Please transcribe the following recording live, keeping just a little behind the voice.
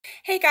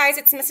Hey guys,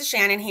 it's Mrs.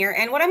 Shannon here,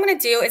 and what I'm going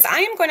to do is I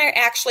am going to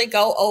actually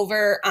go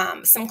over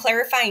some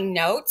clarifying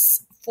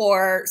notes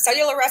for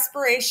cellular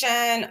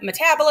respiration,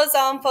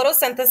 metabolism,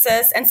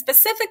 photosynthesis, and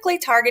specifically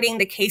targeting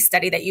the case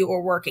study that you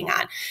were working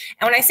on.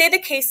 And when I say the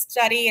case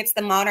study, it's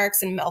the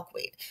monarchs and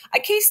milkweed. A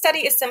case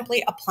study is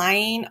simply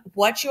applying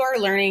what you are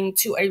learning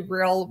to a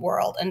real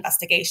world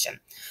investigation.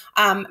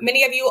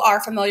 Many of you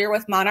are familiar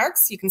with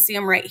monarchs. You can see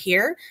them right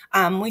here.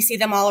 We see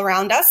them all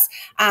around us.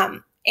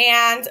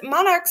 And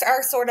monarchs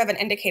are sort of an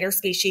indicator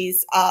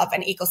species of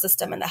an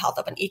ecosystem and the health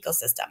of an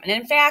ecosystem. And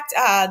in fact,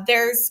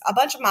 there's a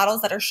bunch of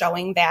models that are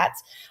showing that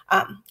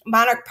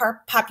monarch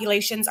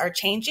populations are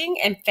changing,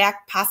 in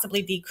fact,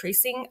 possibly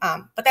decreasing.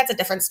 But that's a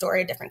different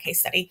story, a different case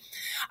study.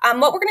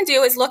 What we're going to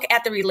do is look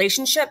at the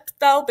relationship,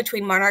 though,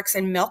 between monarchs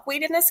and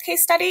milkweed in this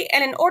case study.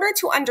 And in order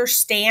to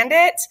understand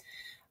it,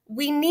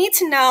 we need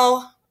to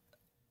know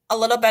a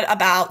little bit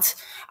about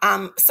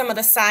some of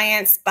the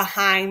science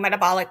behind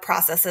metabolic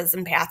processes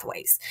and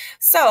pathways.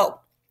 So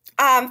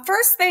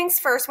first things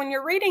first, when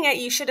you're reading it,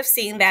 you should have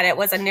seen that it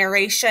was a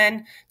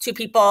narration to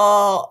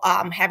people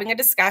having a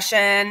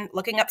discussion,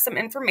 looking up some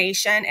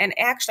information. And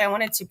actually, I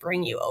wanted to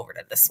bring you over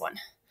to this one.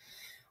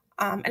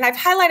 And I've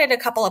highlighted a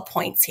couple of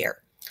points here.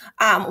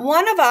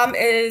 One of them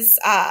is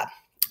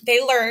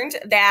they learned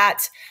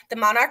that the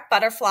monarch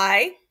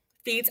butterfly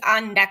feeds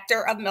on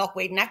nectar of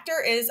milkweed.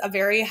 Nectar is a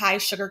very high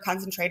sugar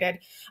concentrated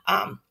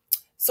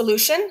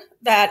solution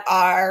that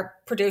are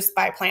produced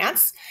by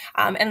plants.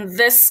 In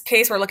this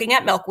case, we're looking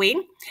at milkweed.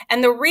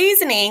 And the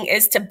reasoning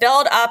is to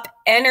build up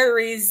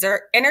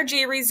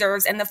energy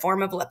reserves in the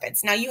form of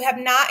lipids. Now, you have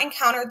not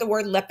encountered the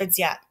word lipids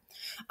yet.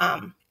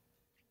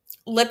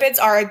 Lipids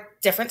are a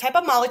different type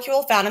of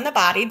molecule found in the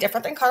body,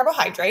 different than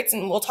carbohydrates.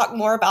 And we'll talk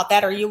more about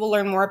that, or you will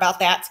learn more about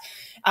that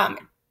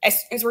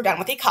as we're done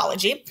with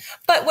ecology.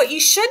 But what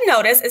you should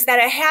notice is that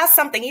it has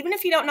something, even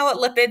if you don't know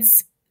what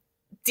lipids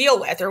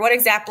deal with or what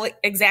exactly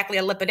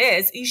a lipid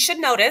is, you should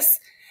notice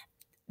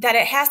that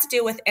it has to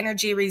do with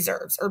energy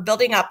reserves or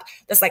building up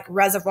this like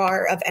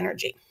reservoir of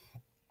energy.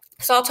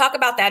 So I'll talk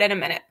about that in a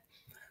minute.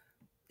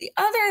 The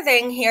other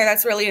thing here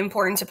that's really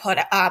important to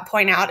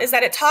point out is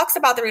that it talks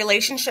about the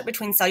relationship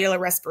between cellular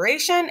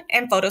respiration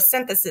and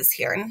photosynthesis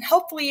here. And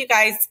hopefully you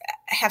guys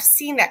have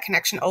seen that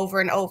connection over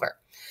and over.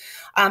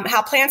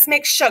 How plants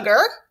make sugar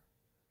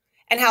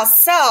and how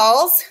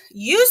cells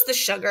use the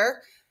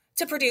sugar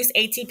to produce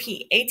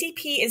ATP.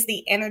 ATP is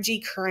the energy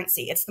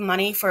currency. It's the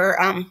money for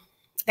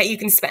that you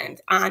can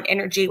spend on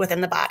energy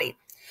within the body.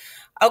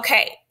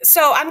 Okay,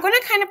 so I'm going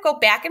to kind of go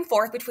back and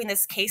forth between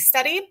this case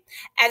study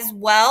as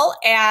well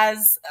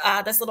as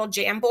this little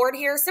Jamboard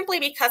here, simply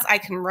because I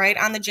can write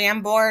on the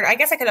Jamboard. I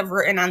guess I could have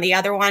written on the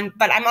other one,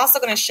 but I'm also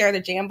going to share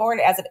the Jamboard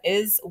as it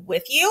is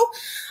with you,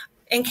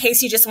 in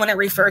case you just want to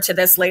refer to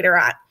this later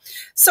on.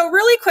 So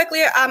really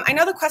quickly, I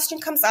know the question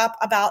comes up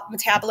about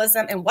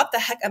metabolism and what the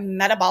heck a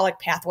metabolic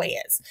pathway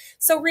is.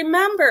 So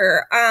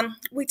remember,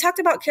 we talked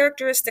about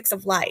characteristics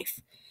of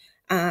life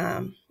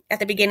at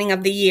the beginning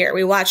of the year.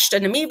 We watched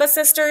an Amoeba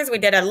Sisters. We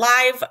did a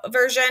live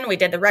version. We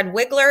did the Red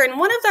Wiggler. And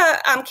one of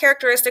the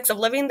characteristics of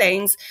living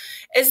things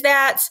is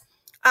that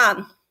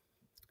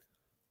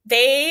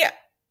they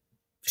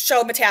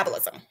show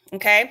metabolism,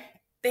 okay?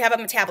 They have a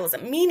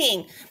metabolism,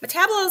 meaning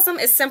metabolism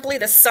is simply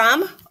the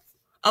sum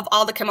of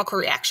all the chemical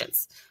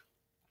reactions.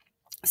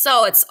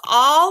 So it's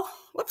all,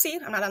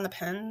 whoopsie, I'm not on the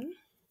pen.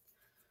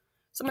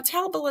 So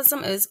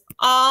metabolism is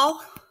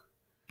all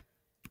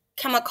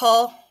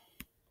chemical.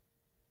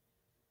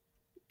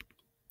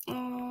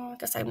 I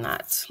guess I'm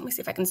not. Let me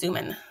see if I can zoom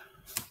in.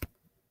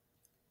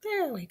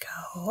 There we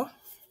go.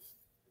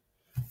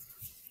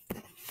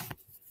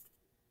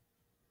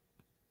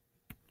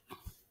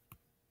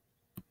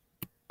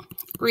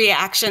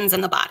 Reactions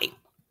in the body.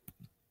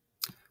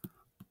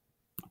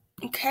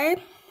 Okay.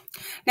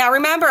 Now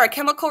remember, a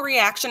chemical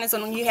reaction is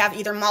when you have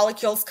either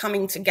molecules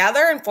coming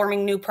together and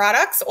forming new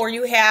products, or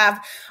you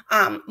have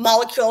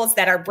molecules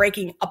that are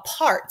breaking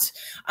apart.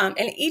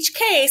 In each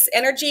case,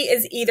 energy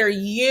is either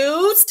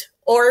used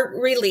or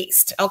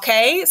released.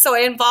 Okay. So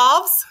it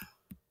involves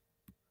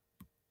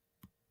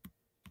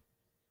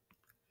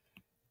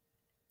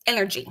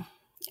energy.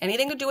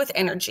 Anything to do with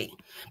energy.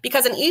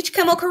 Because in each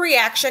chemical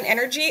reaction,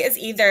 energy is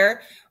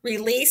either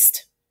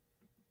released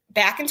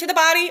back into the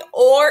body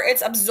or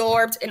it's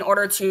absorbed in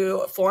order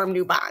to form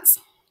new bonds.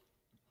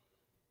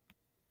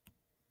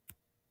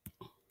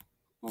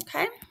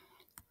 Okay.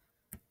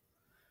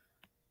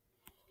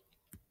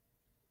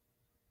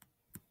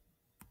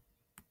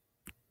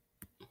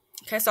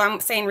 Okay, so I'm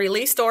saying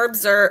released or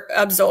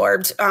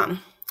absorbed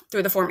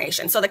through the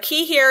formation. So the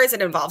key here is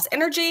it involves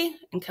energy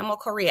and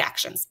chemical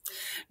reactions.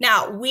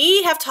 Now,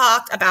 we have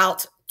talked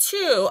about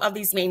two of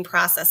these main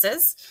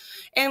processes,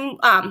 and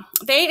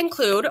they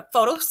include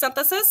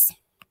photosynthesis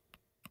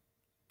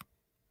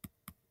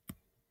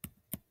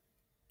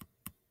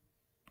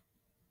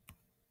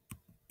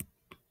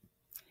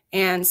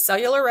and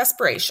cellular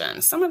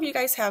respiration. Some of you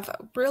guys have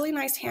really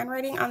nice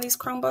handwriting on these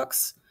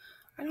Chromebooks.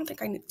 I don't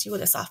think I do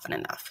this often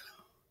enough.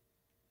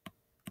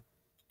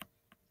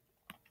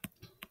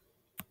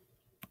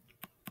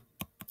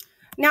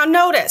 Now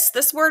notice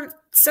this word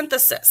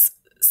synthesis.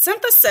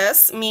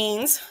 Synthesis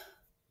means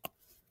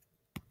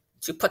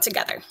to put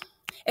together.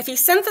 If you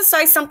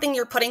synthesize something,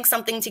 you're putting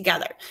something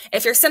together.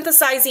 If you're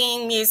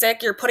synthesizing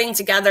music, you're putting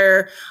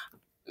together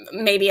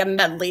maybe a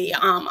medley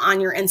on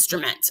your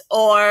instrument.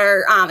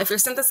 Or if you're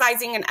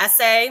synthesizing an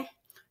essay,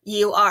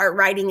 you are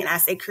writing an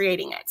essay,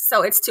 creating it.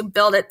 So it's to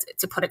build it,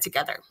 to put it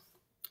together.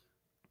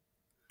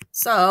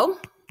 So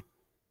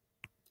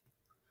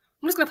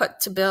I'm just going to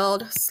put to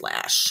build /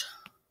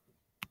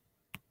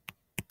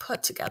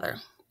 put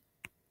together.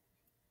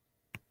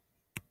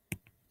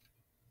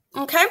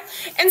 Okay,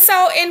 and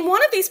so in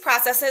one of these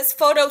processes,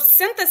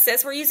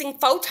 photosynthesis, we're using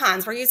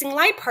photons, we're using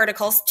light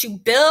particles to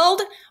build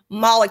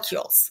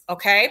molecules,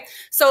 okay?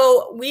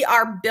 So we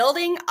are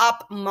building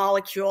up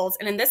molecules,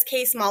 and in this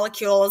case,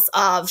 molecules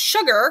of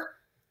sugar,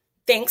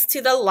 thanks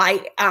to the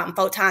light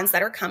photons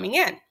that are coming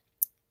in.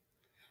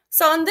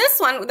 So in this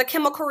one, the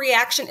chemical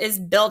reaction is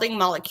building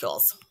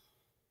molecules.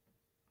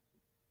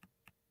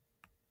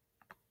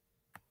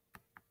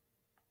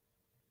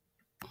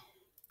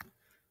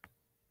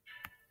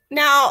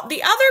 Now,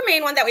 the other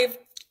main one that we've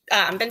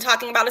been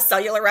talking about is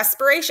cellular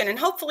respiration, and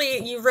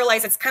hopefully you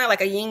realize it's kind of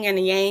like a yin and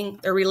a yang.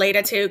 They're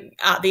related to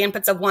the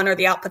inputs of one or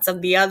the outputs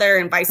of the other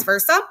and vice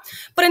versa.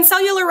 But in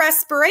cellular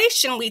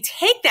respiration, we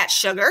take that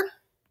sugar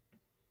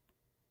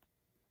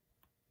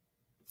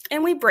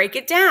and we break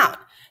it down.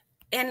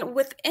 And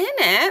within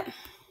it,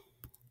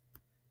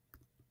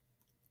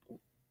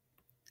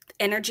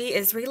 energy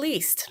is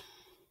released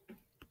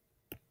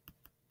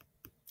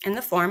in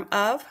the form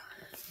of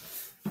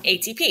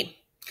ATP.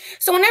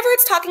 So whenever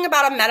it's talking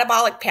about a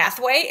metabolic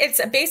pathway,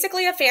 it's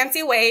basically a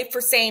fancy way for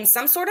saying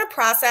some sort of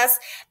process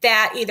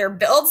that either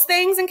builds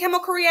things in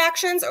chemical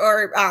reactions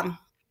or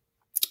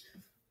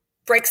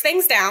breaks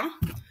things down.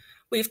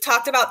 We've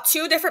talked about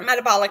 2 different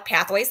metabolic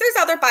pathways. There's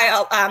other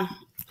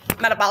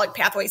metabolic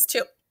pathways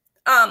too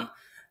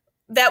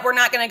that we're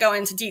not going to go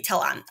into detail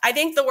on. I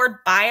think the word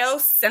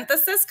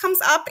biosynthesis comes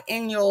up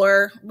in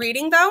your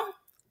reading though.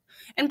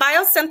 And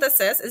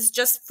biosynthesis is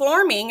just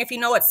forming, if you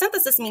know what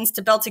synthesis means,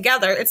 to build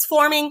together, it's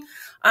forming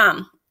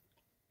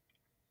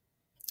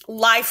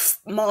life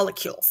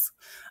molecules.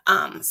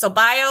 So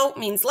bio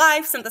means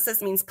life,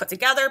 synthesis means put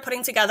together,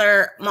 putting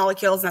together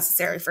molecules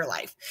necessary for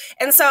life.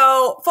 And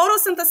so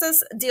photosynthesis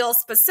deals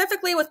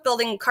specifically with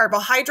building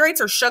carbohydrates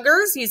or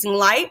sugars using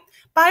light.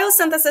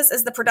 Biosynthesis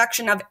is the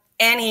production of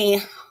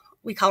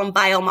we call them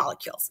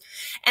biomolecules.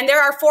 And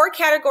there are 4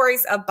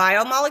 categories of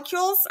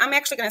biomolecules. I'm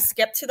actually going to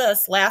skip to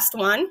this last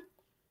one.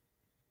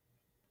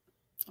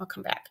 I'll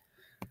come back.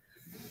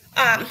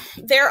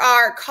 There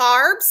are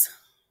carbs.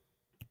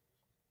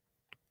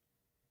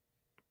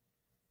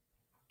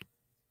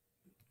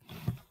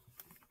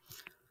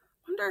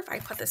 Wonder if I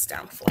put this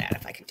down flat,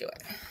 if I can do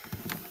it.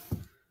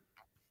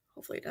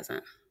 Hopefully it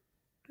doesn't.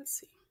 Let's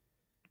see.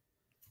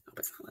 Nope,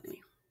 it's not letting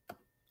me.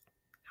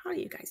 How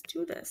do you guys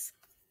do this?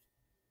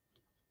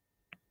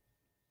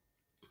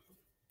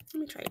 Let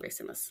me try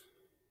erasing this.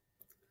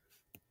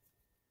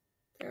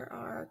 There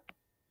are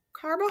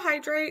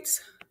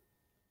carbohydrates.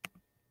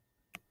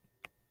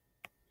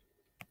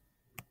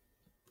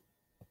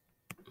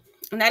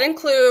 And that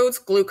includes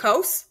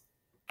glucose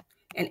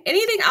and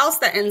anything else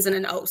that ends in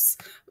an ose.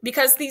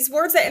 Because these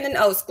words that end in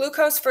ose,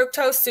 glucose,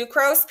 fructose,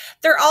 sucrose,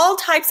 they're all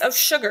types of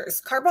sugars.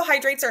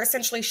 Carbohydrates are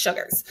essentially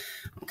sugars,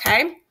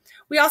 okay?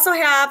 We also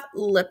have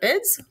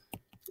lipids.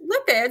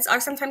 Lipids are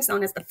sometimes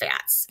known as the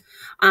fats.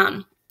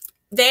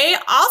 They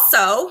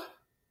also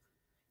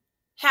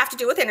have to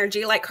do with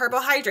energy like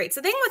carbohydrates.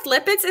 The thing with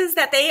lipids is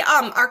that they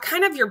are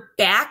kind of your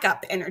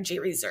backup energy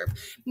reserve,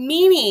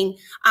 meaning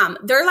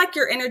they're like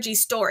your energy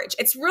storage.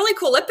 It's really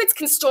cool. Lipids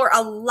can store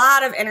a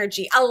lot of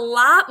energy, a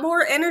lot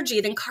more energy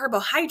than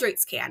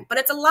carbohydrates can, but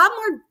it's a lot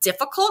more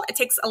difficult. It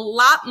takes a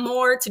lot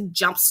more to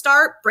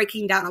jumpstart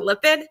breaking down a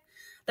lipid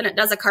than it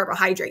does a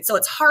carbohydrate. So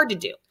it's hard to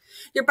do.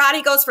 Your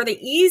body goes for the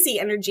easy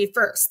energy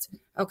first.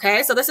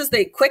 Okay, so this is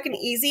the quick and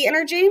easy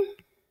energy.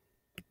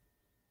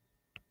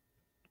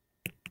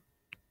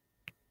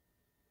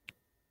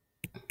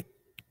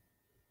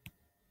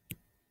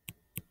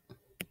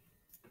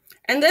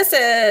 And this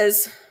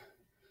is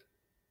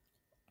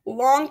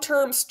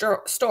long-term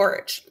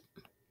storage.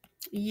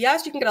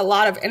 Yes, you can get a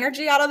lot of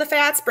energy out of the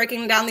fats,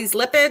 breaking down these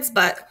lipids,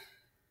 but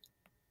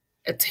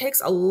it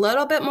takes a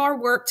little bit more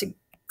work to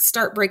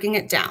start breaking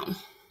it down.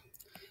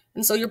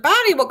 And so your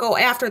body will go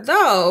after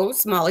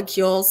those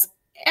molecules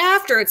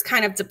after it's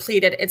kind of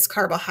depleted its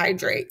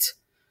carbohydrate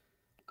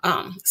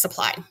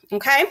supply,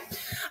 okay?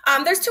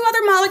 There's 2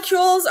 other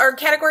molecules or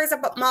categories of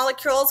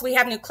molecules. We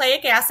have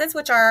nucleic acids,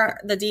 which are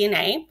the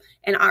DNA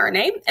and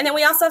RNA. And then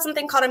we also have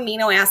something called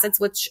amino acids,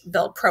 which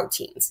build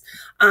proteins.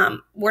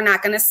 We're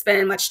not going to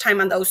spend much time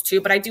on those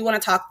 2, but I do want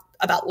to talk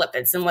about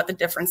lipids and what the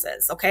difference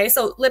is, okay?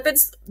 So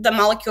lipids, the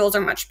molecules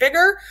are much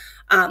bigger.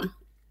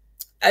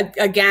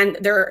 Again,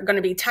 they're going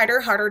to be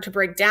tighter, harder to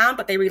break down,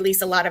 but they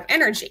release a lot of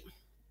energy.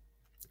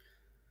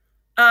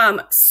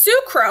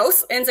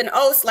 Sucrose ends in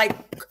ose like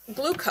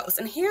glucose.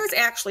 And here's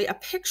actually a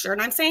picture,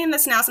 and I'm saying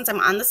this now since I'm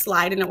on the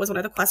slide, and it was one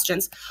of the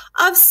questions,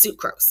 of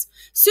sucrose.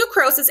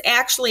 Sucrose is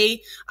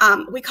actually,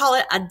 we call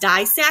it a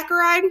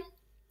disaccharide,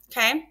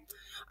 okay?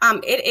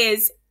 It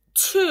is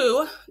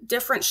two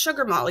different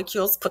sugar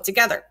molecules put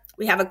together.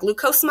 We have a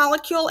glucose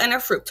molecule and a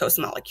fructose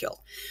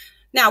molecule.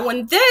 Now,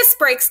 when this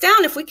breaks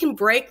down, if we can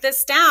break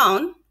this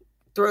down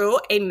through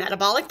a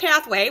metabolic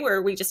pathway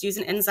where we just use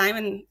an enzyme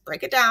and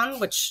break it down,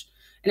 which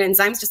an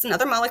enzyme is just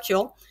another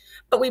molecule,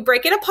 but we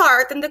break it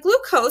apart, then the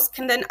glucose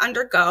can then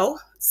undergo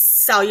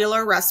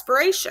cellular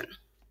respiration.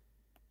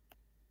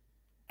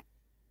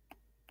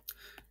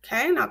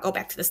 Okay, and I'll go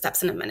back to the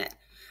steps in a minute.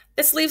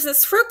 This leaves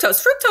this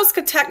fructose. Fructose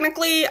could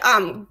technically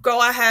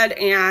go ahead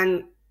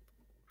and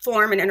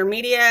form an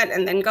intermediate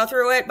and then go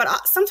through it,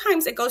 but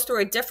sometimes it goes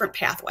through a different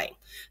pathway.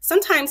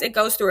 Sometimes it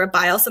goes through a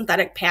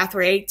biosynthetic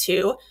pathway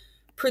to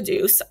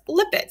produce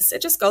lipids.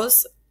 It just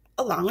goes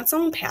along its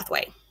own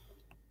pathway.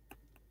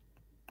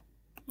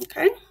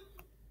 Okay.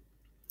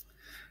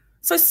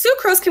 So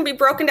sucrose can be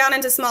broken down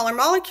into smaller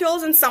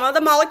molecules, and some of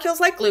the molecules,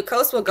 like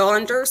glucose, will go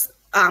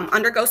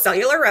undergo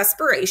cellular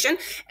respiration,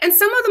 and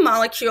some of the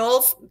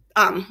molecules,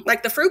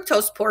 like the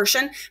fructose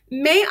portion,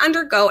 may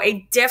undergo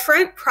a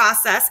different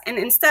process, and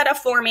instead of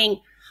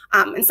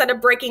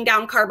breaking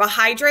down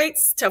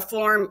carbohydrates to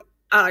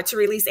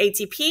release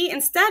ATP,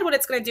 instead what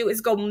it's going to do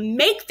is go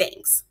make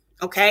things.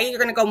 Okay, you're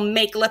going to go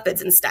make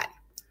lipids instead.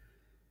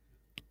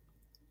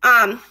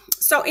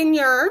 So in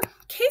your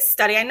case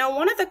study, I know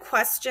one of the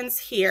questions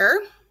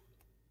here,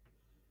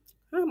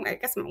 I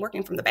guess I'm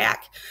working from the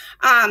back.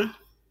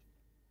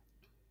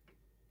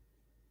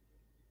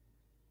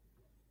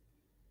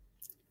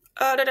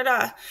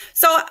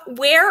 So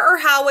where or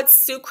how would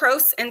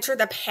sucrose enter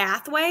the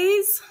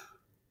pathways?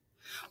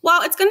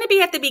 Well, it's going to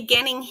be at the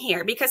beginning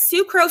here, because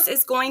sucrose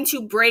is going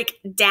to break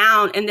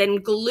down, and then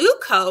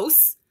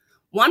glucose,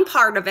 one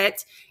part of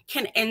it,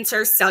 can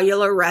enter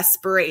cellular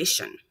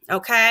respiration.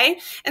 Okay,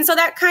 and so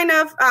that kind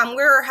of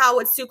where or how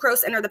would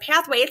sucrose enter the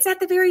pathway? It's at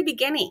the very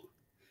beginning,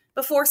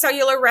 before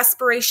cellular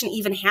respiration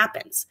even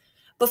happens,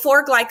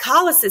 before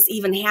glycolysis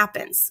even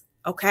happens.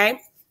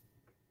 Okay.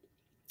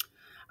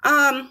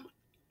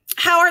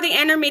 How are the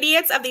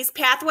intermediates of these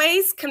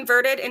pathways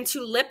converted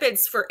into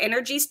lipids for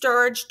energy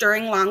storage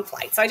during long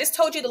flight? So I just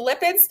told you the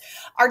lipids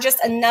are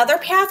just another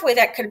pathway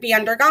that could be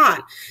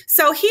undergone.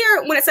 So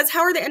here, when it says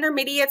how are the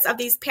intermediates of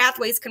these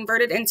pathways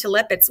converted into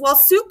lipids? Well,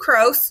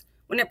 sucrose,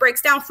 when it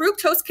breaks down,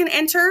 fructose can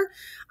enter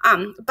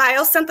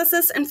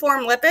biosynthesis and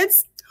form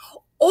lipids,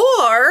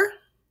 or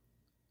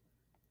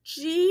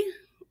I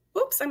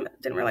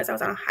didn't realize I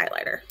was on a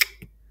highlighter.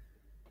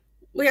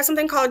 We have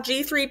something called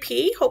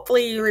G3P.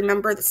 Hopefully you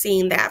remember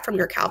seeing that from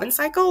your Calvin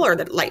cycle, or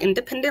the light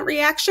independent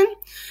reaction.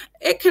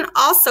 It can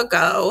also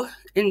go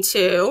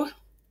into,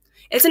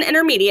 it's an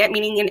intermediate,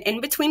 meaning an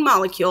in-between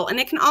molecule, and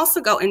it can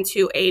also go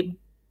into a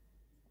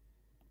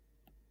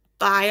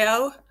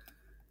biosynthesis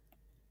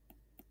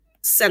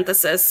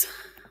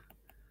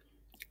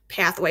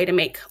pathway to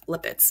make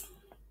lipids.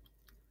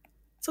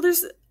 So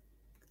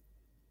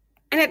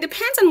and it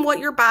depends on what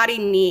your body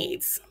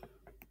needs.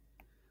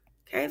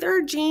 Okay, there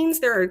are genes,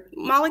 there are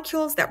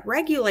molecules that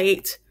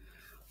regulate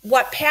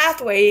what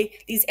pathway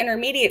these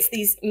intermediates,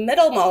 these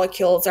middle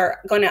molecules, are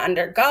going to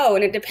undergo,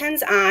 and it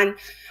depends on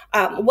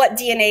what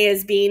DNA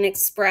is being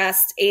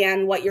expressed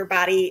and what your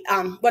body,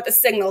 what the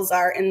signals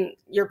are in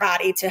your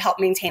body to help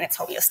maintain its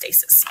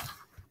homeostasis.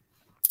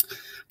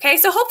 Okay,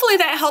 so hopefully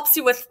that helps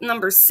you with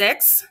number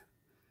 6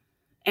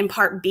 and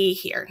part B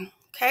here.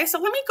 Okay, so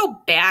let me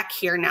go back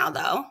here now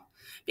though,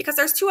 because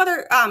there's 2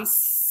 other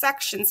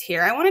sections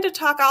here. I wanted to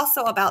talk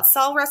also about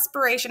cell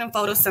respiration and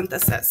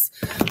photosynthesis.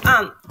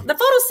 The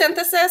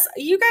photosynthesis,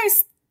 you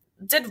guys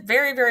did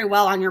very, very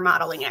well on your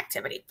modeling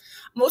activity.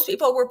 Most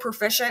people were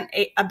proficient,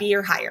 a B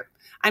or higher.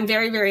 I'm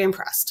very, very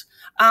impressed.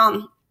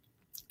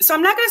 So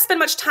I'm not going to spend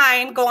much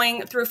time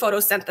going through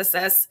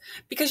photosynthesis,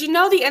 because you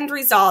know the end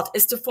result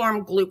is to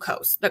form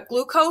glucose. The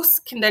glucose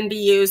can then be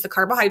used, the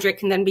carbohydrate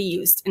can then be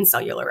used in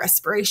cellular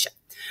respiration.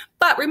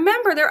 But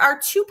remember, there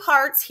are 2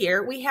 parts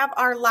here. We have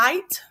our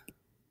light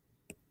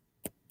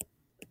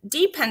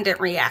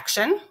dependent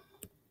reaction,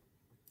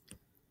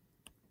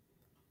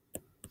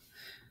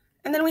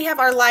 and then we have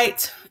our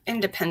light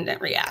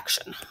independent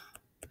reaction.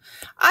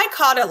 I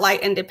called it light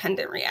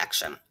independent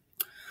reaction.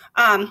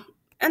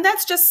 And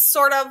that's just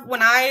sort of,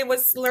 when I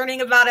was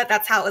learning about it,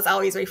 that's how it was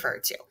always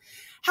referred to.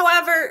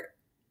 However,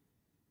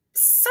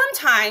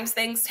 sometimes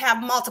things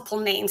have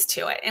multiple names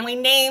to it, and we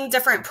name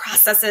different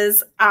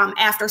processes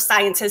after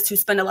scientists who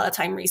spend a lot of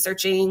time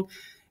researching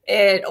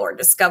it or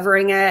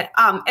discovering it.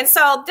 And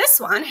so this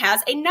one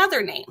has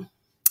another name,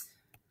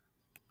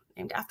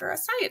 named after a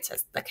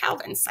scientist, the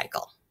Calvin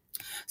cycle.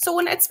 So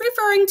when it's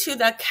referring to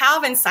the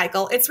Calvin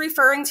cycle, it's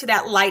referring to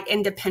that light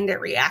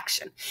independent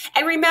reaction.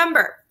 And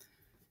remember,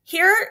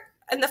 here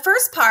in the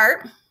first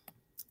part,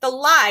 the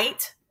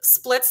light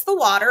splits the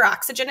water,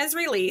 oxygen is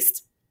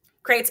released,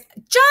 creates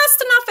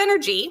just enough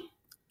energy,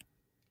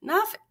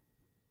 enough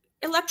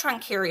electron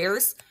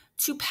carriers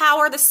to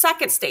power the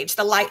second stage,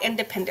 the light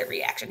independent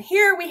reaction.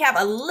 Here we have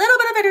a little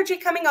bit of energy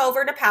coming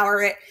over to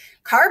power it.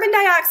 Carbon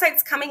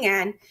dioxide's coming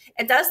in.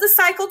 It does the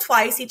cycle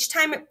twice. Each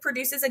time it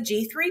produces a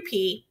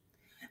G3P.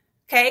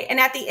 Okay, and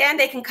at the end,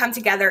 they can come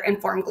together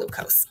and form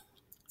glucose.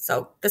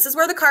 So this is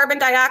where the carbon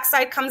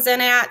dioxide comes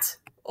in at,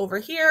 over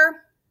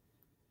here.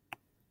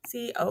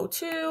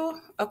 CO2,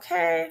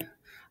 okay.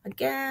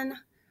 Again,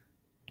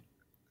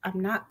 I'm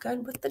not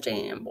good with the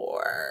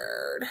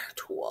Jamboard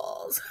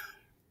tools.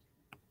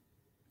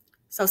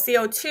 So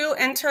CO2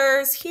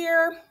 enters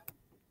here.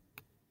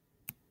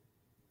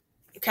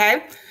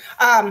 Okay.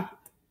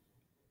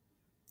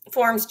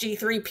 Forms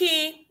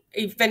G3P.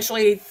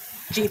 Eventually,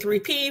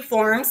 G3P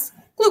forms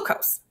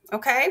glucose.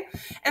 Okay.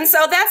 And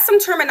so that's some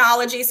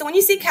terminology. So when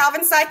you see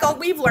Calvin cycle,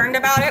 we've learned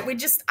about it.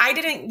 I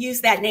didn't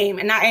use that name.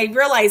 And I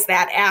realized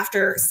that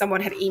after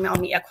someone had emailed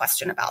me a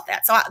question about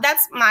that. So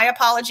that's my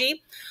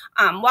apology.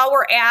 While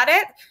we're at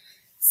it,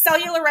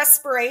 cellular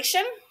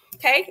respiration.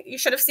 Okay, you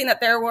should have seen that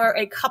there were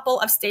a couple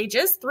of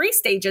stages, 3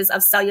 stages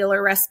of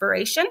cellular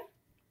respiration.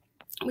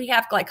 We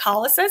have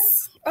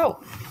glycolysis.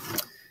 Oh,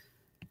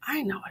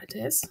 I know what it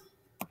is.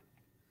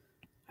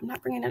 I'm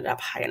not bringing it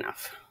up high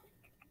enough.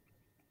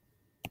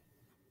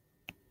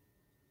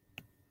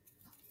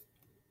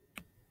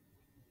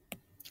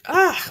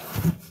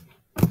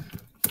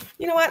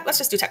 You know what? Let's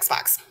just do text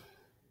box.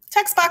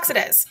 Text box it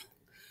is.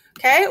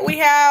 Okay, we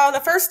have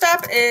the first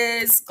step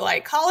is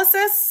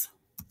glycolysis.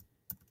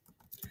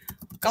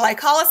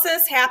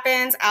 Glycolysis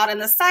happens out in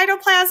the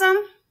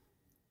cytoplasm.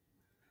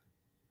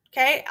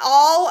 Okay,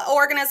 all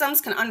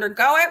organisms can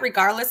undergo it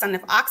regardless on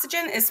if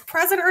oxygen is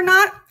present or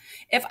not.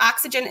 If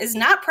oxygen is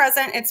not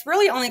present, it's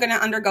really only going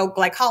to undergo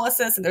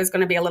glycolysis, and there's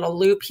going to be a little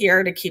loop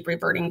here to keep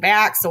reverting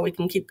back so we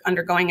can keep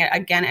undergoing it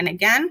again and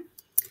again.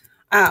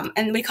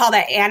 And we call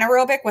that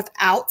anaerobic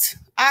without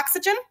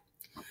oxygen.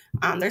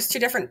 There's 2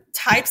 different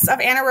types of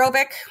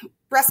anaerobic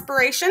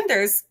respiration.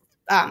 There's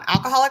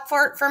alcoholic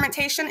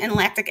fermentation and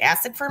lactic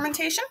acid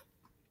fermentation.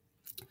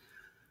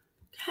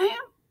 Okay,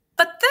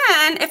 but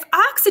then if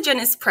oxygen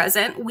is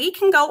present, we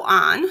can go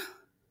on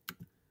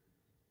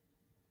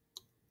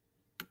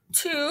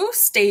to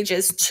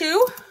stages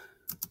 2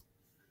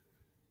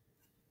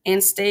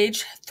 and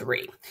stage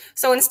 3.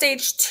 So in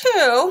stage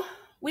 2,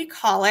 we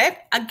call it,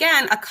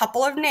 again, a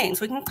couple of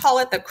names. We can call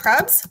it the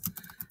Krebs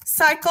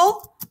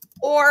cycle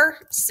or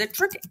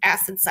citric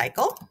acid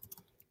cycle.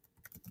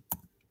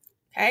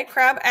 Okay,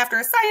 Krebs after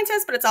a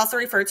scientist, but it's also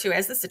referred to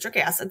as the citric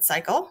acid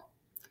cycle.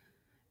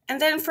 And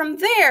then from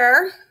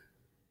there,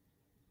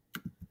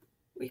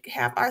 we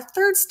have our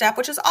third step,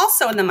 which is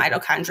also in the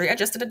mitochondria,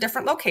 just at a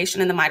different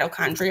location in the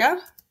mitochondria,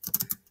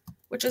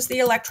 which is the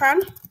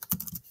electron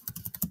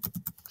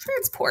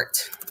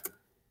transport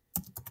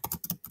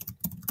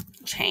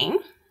chain.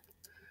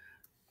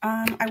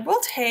 I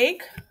will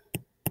take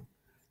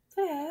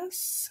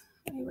this,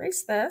 let me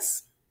erase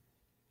this.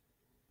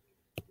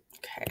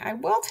 Okay, I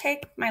will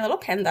take my little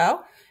pen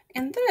though,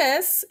 and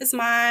this is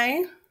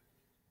my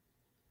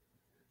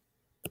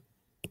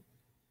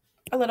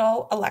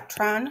little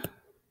electron,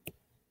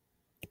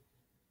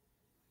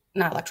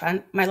 not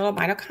electron, my little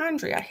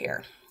mitochondria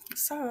here.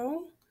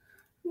 So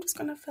I'm just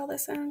gonna fill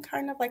this in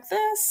kind of like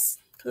this,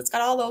 because it's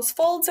got all those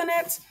folds in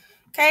it.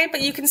 Okay,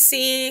 but you can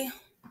see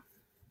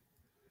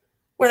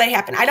where they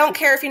happen. I don't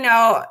care if you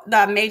know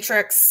the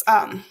matrix,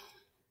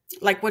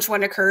 like which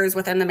one occurs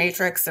within the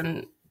matrix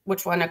and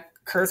which one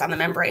occurs on the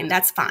membrane,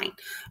 that's fine.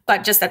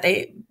 But just that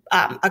they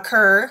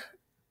occur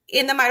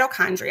in the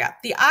mitochondria.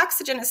 The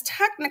oxygen is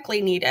technically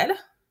needed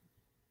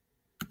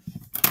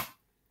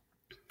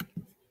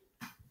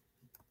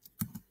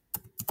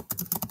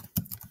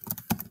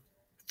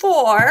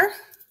for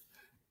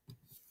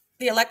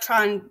the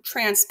electron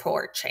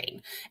transport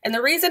chain. And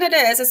the reason it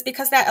is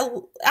because that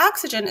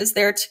oxygen is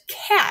there to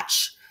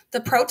catch the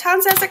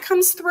protons as it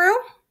comes through.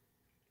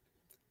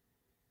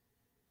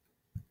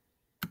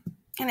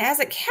 And as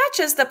it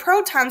catches the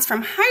protons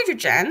from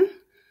hydrogen,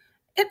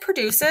 it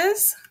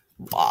produces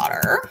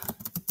water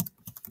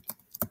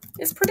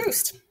is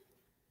produced.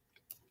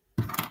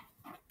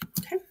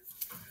 Okay.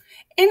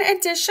 In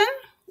addition,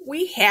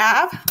 we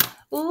have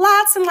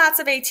lots and lots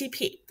of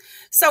ATP.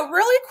 So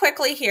really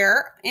quickly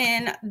here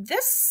in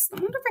this, I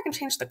wonder if I can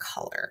change the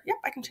color. Yep,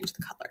 I can change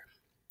the color.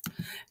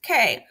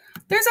 Okay,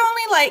 there's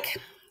only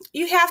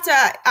you have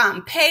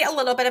to pay a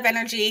little bit of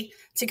energy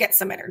to get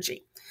some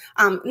energy.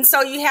 And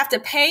so you have to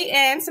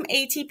pay in some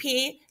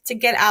ATP to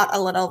get out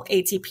a little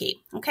ATP.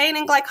 Okay, and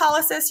in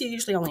glycolysis, you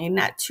usually only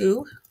net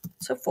 2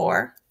 to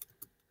 4.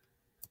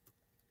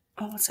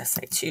 Oh, let's just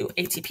say 2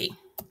 ATP.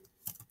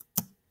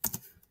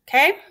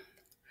 Okay,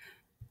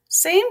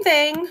 same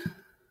thing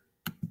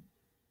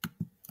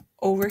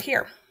over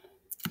here.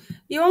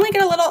 You only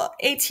get a little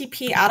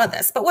ATP out of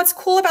this. But what's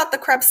cool about the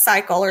Krebs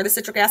cycle or the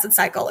citric acid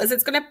cycle is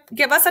it's going to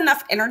give us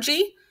enough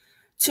energy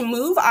to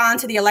move on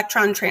to the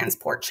electron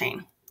transport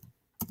chain.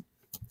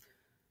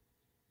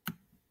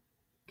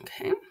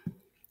 Okay.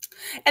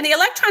 And the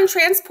electron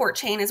transport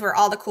chain is where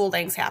all the cool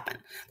things happen.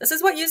 This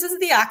is what uses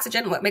the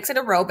oxygen, what makes it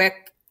aerobic,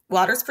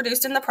 Water is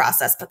produced in the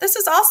process, but this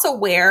is also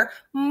where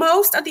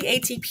most of the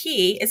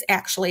ATP is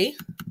actually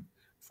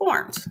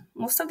formed,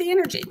 most of the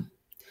energy.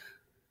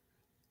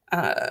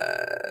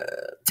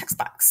 Text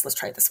box, let's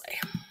try it this way.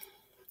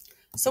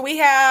 So we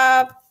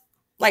have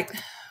like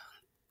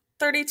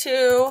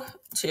 32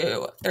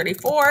 to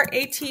 34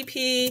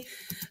 ATP.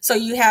 So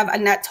you have a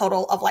net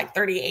total of like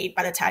 38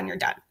 by the time you're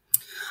done.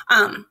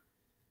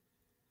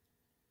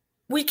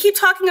 We keep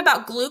talking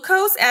about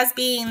glucose as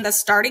being the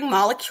starting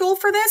molecule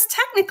for this.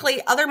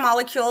 Technically, other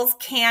molecules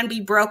can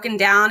be broken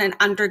down and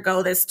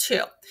undergo this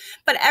too.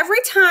 But every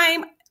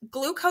time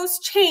glucose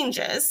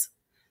changes,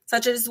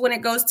 such as when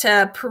it goes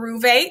to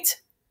pyruvate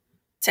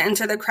to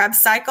enter the Krebs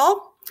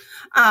cycle,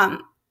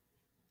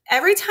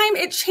 every time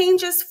it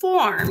changes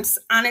forms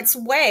on its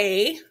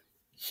way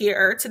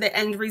here to the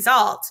end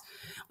result,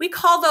 we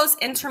call those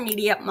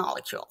intermediate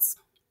molecules.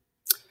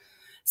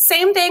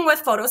 Same thing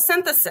with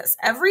photosynthesis.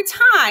 Every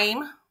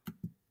time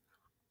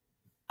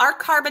our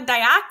carbon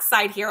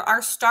dioxide here,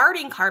 our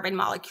starting carbon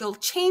molecule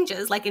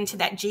changes like into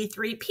that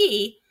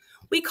G3P,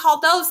 we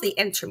call those the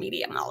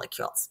intermediate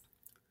molecules.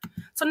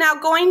 So now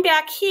going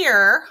back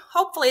here,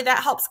 hopefully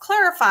that helps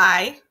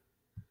clarify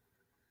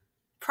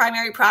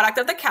primary product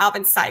of the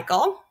Calvin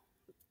cycle.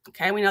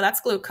 Okay, we know that's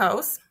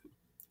glucose.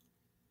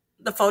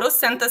 The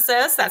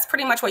photosynthesis, that's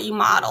pretty much what you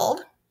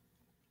modeled.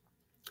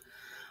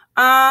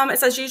 It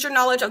says use your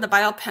knowledge of the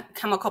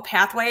biochemical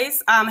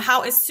pathways.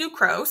 How is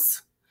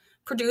sucrose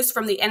produced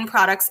from the end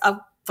products of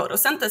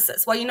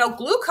photosynthesis? Well, you know,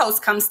 glucose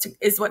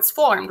is what's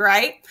formed,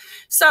 right?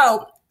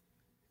 So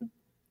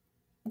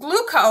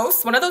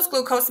glucose, one of those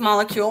glucose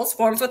molecules,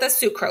 forms with a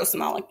sucrose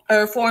molecule,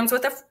 or forms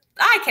with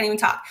I can't even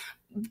talk,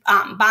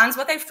 bonds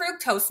with a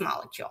fructose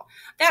molecule.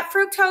 That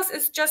fructose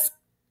is just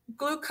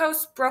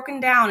glucose broken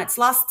down. It's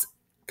lost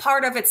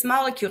part of its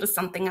molecule to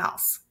something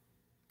else,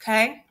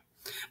 okay?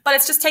 But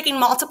it's just taking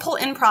multiple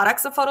end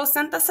products of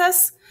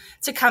photosynthesis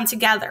to come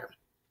together.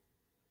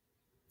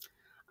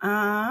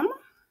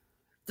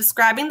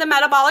 Describing the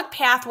metabolic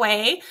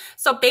pathway.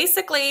 So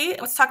basically,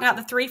 I was talking about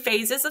the 3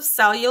 phases of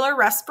cellular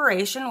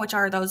respiration, which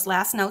are those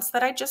last notes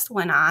that I just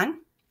went on.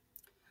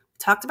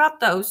 Talked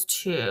about those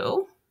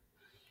 2.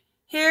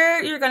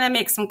 Here, you're going to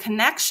make some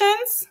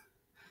connections,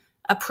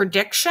 a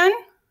prediction,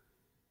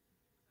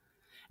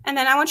 and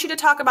then I want you to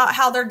talk about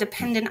how they're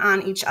dependent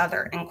on each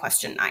other in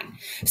question 9.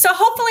 So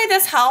hopefully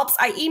this helps.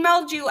 I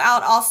emailed you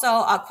out also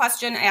a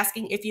question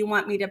asking if you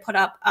want me to put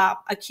up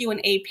a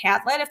Q&A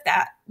Padlet, if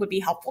that would be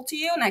helpful to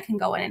you, and I can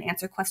go in and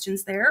answer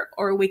questions there,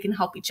 or we can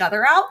help each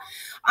other out.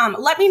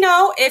 Let me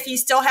know if you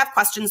still have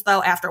questions,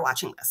 though, after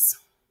watching this.